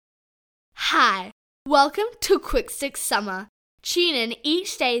Hi, welcome to Quick Sticks Summer. Tune in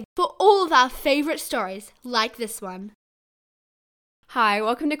each day for all of our favourite stories like this one. Hi,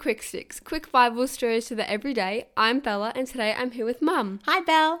 welcome to Quick Sticks, quick Bible stories for the everyday. I'm Bella and today I'm here with Mum. Hi,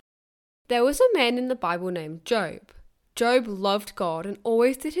 Belle. There was a man in the Bible named Job. Job loved God and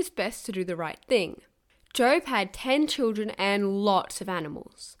always did his best to do the right thing. Job had 10 children and lots of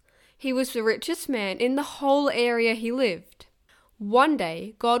animals. He was the richest man in the whole area he lived. One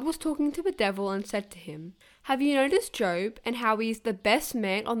day, God was talking to the devil and said to him, "Have you noticed Job and how he's the best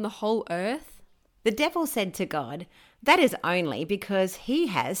man on the whole earth?" The devil said to God, "That is only because he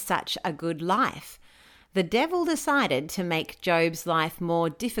has such a good life." The devil decided to make Job's life more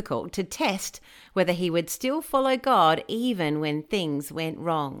difficult to test whether he would still follow God even when things went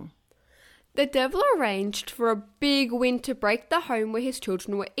wrong. The devil arranged for a big wind to break the home where his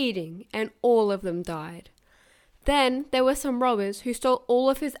children were eating, and all of them died. Then there were some robbers who stole all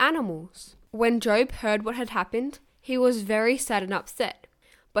of his animals. When Job heard what had happened, he was very sad and upset,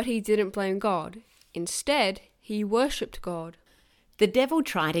 but he didn't blame God. Instead, he worshipped God. The devil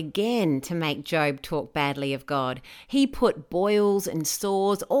tried again to make Job talk badly of God. He put boils and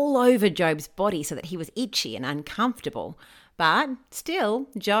sores all over Job's body so that he was itchy and uncomfortable. But still,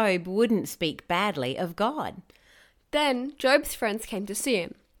 Job wouldn't speak badly of God. Then Job's friends came to see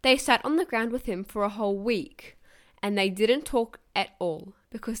him. They sat on the ground with him for a whole week, and they didn't talk at all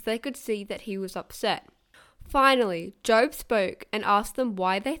because they could see that he was upset. Finally, Job spoke and asked them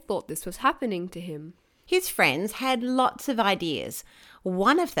why they thought this was happening to him. His friends had lots of ideas.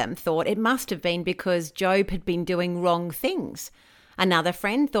 One of them thought it must have been because Job had been doing wrong things. Another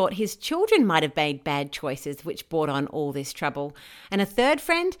friend thought his children might have made bad choices which brought on all this trouble. And a third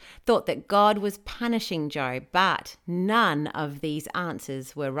friend thought that God was punishing Job, but none of these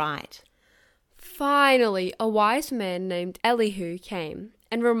answers were right. Finally, a wise man named Elihu came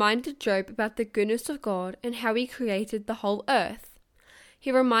and reminded Job about the goodness of God and how he created the whole earth.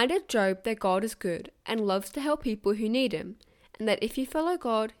 He reminded Job that God is good and loves to help people who need him, and that if you follow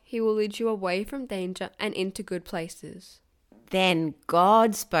God, he will lead you away from danger and into good places. Then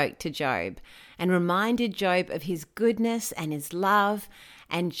God spoke to Job and reminded Job of his goodness and his love,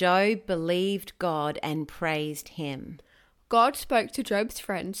 and Job believed God and praised him. God spoke to Job's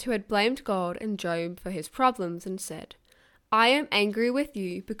friends who had blamed God and Job for his problems and said, "I am angry with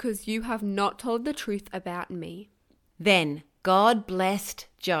you because you have not told the truth about me." Then God blessed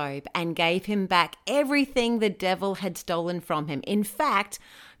Job and gave him back everything the devil had stolen from him. In fact,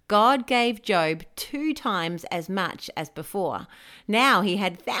 God gave Job 2 times as much as before. Now he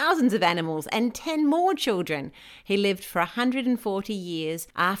had thousands of animals and 10 more children. He lived for 140 years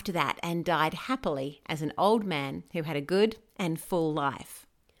after that and died happily as an old man who had a good and full life.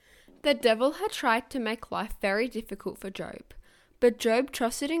 The devil had tried to make life very difficult for Job, but Job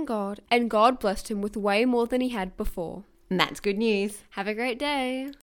trusted in God and God blessed him with way more than he had before. And that's good news. Have a great day.